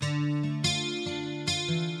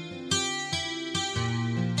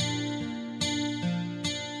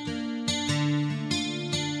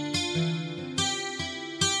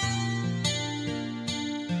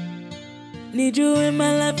Need you in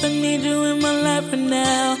my life, I need you in my life right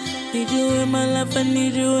now. Need you in my life, I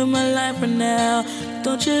need you in my life right now.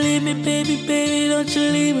 Don't you leave me, baby, baby, don't you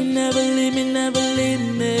leave me, never leave me, never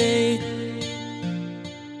leave me.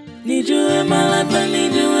 Need you in my life, I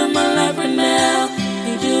need you in my life right now.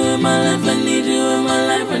 Need you in my life, I need you in my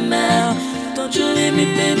life right now. Don't you leave me,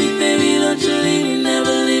 baby, baby, don't you leave me,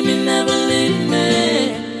 never leave me, never leave me.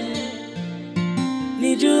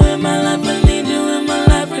 Need you in my life, I need you in my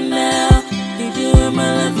life right now. Need you in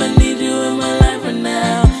my life, I need you in my life right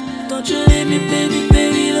now. Don't you leave me, baby,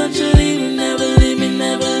 baby, don't you leave me, never leave me,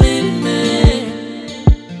 never leave me.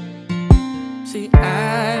 See,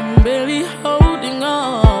 I'm barely holding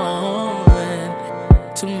on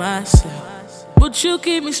to myself, but you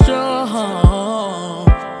keep me strong.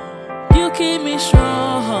 You keep me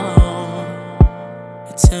strong.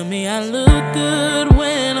 You tell me I look good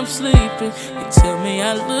when I'm sleeping. You tell me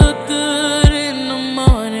I look good in the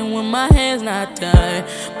morning when my hair's not done,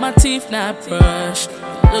 my teeth not brushed.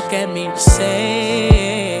 You look at me the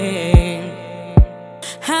same.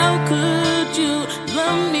 How could you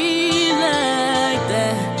love me like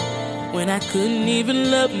that when I couldn't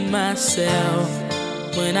even love myself,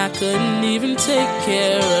 when I couldn't even take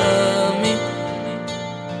care